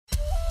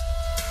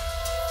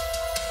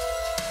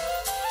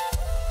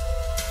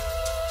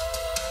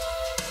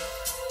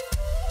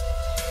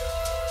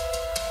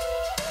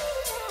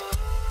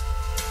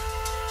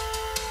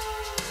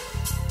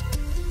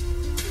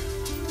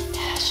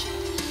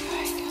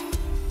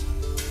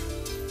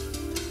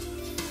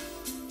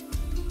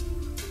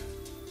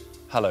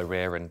Hello,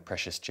 rare and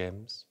precious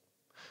gems.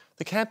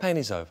 The campaign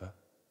is over,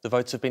 the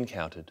votes have been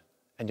counted,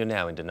 and you're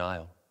now in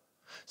denial.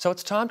 So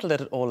it's time to let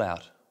it all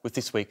out with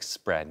this week's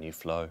brand new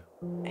flow.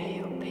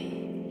 ALP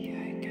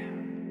Yoga.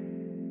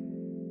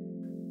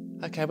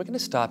 Okay, we're going to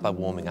start by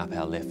warming up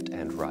our left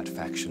and right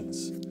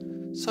factions.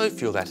 So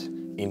feel that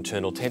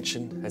internal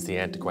tension as the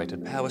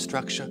antiquated power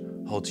structure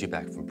holds you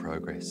back from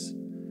progress.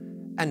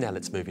 And now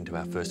let's move into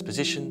our first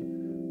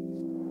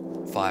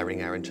position,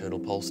 firing our internal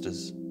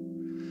bolsters.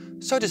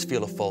 So just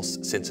feel a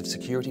false sense of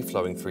security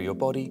flowing through your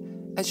body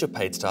as your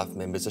paid staff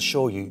members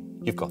assure you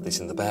you've got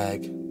this in the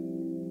bag.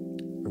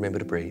 Remember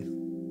to breathe.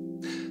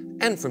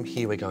 And from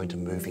here we're going to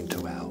move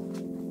into our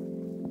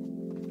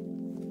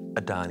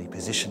Adani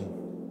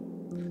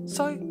position.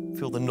 So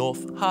feel the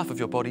north half of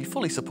your body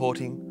fully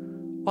supporting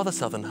while the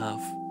southern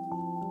half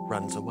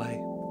runs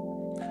away.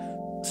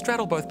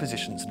 Straddle both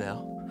positions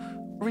now.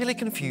 Really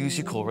confuse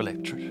your core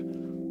electorate.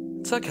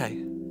 It's okay.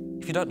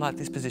 If you don't like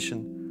this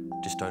position,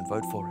 just don't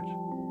vote for it.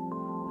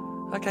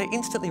 Okay,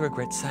 instantly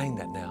regret saying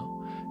that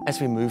now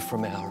as we move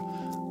from our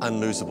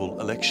unlosable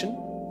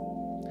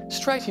election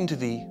straight into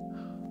the,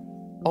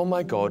 oh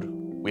my God,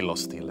 we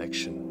lost the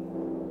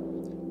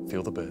election.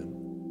 Feel the burn.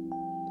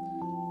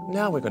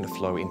 Now we're going to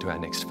flow into our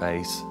next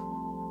phase,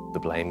 the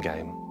blame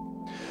game.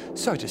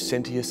 So just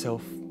centre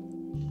yourself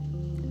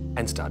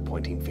and start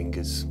pointing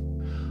fingers.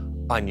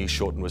 I knew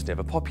Shorten was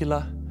never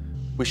popular,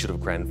 we should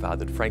have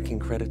grandfathered franking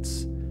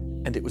credits,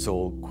 and it was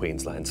all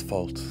Queensland's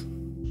fault.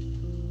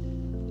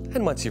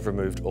 And once you've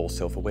removed all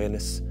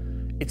self-awareness,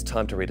 it's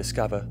time to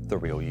rediscover the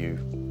real you.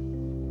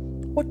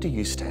 What do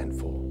you stand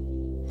for?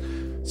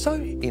 So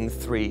in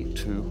 3,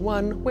 2,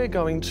 1, we're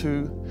going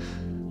to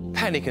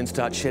panic and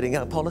start shedding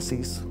our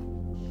policies.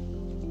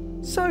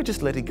 So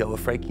just letting go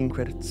of franking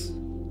credits,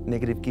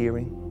 negative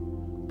gearing,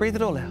 breathe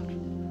it all out.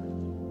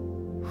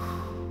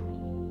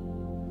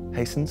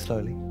 Hasten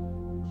slowly.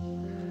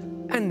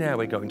 And now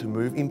we're going to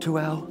move into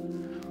our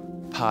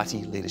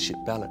party leadership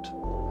ballot,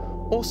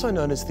 also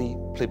known as the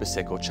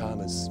plebiscite or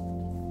Chalmers.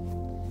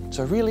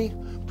 So really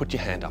put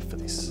your hand up for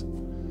this.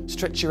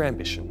 Stretch your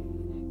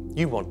ambition.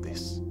 You want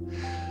this.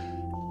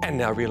 And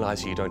now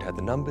realise you don't have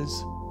the numbers,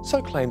 so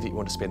claim that you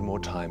want to spend more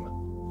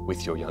time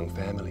with your young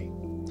family,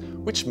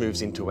 which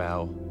moves into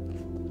our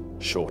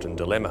Shorten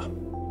dilemma.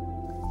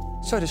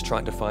 So just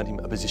trying to find him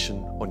a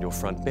position on your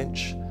front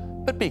bench,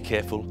 but be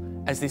careful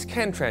as this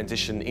can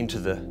transition into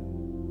the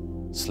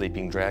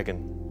sleeping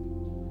dragon.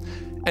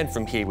 And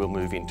from here we'll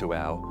move into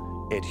our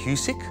Ed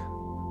Husick,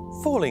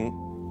 falling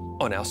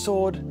on our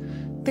sword,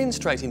 then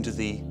straight into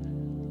the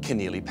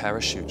Keneally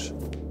parachute.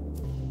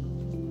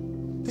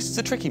 This is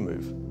a tricky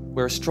move,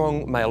 where a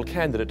strong male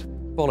candidate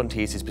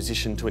volunteers his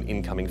position to an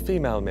incoming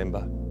female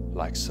member,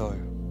 like so.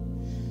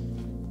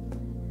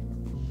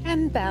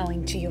 And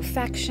bowing to your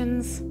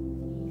factions.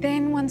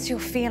 Then, once you're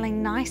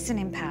feeling nice and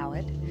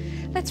empowered,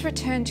 let's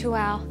return to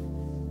our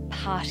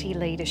party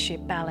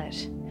leadership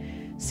ballot.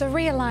 So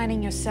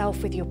realigning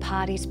yourself with your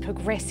party's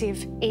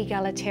progressive,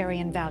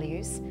 egalitarian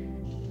values,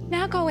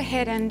 now go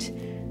ahead and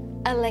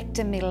elect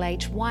a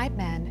middle-aged white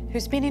man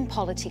who's been in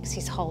politics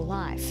his whole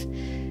life,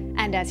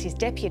 and as his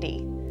deputy,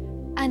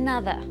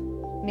 another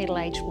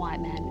middle-aged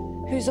white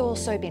man who's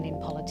also been in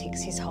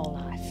politics his whole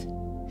life.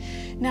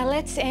 Now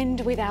let's end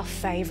with our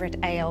favourite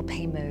ALP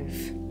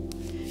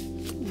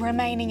move,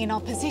 remaining in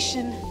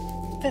opposition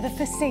for the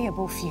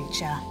foreseeable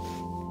future.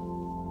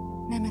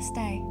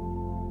 Namaste.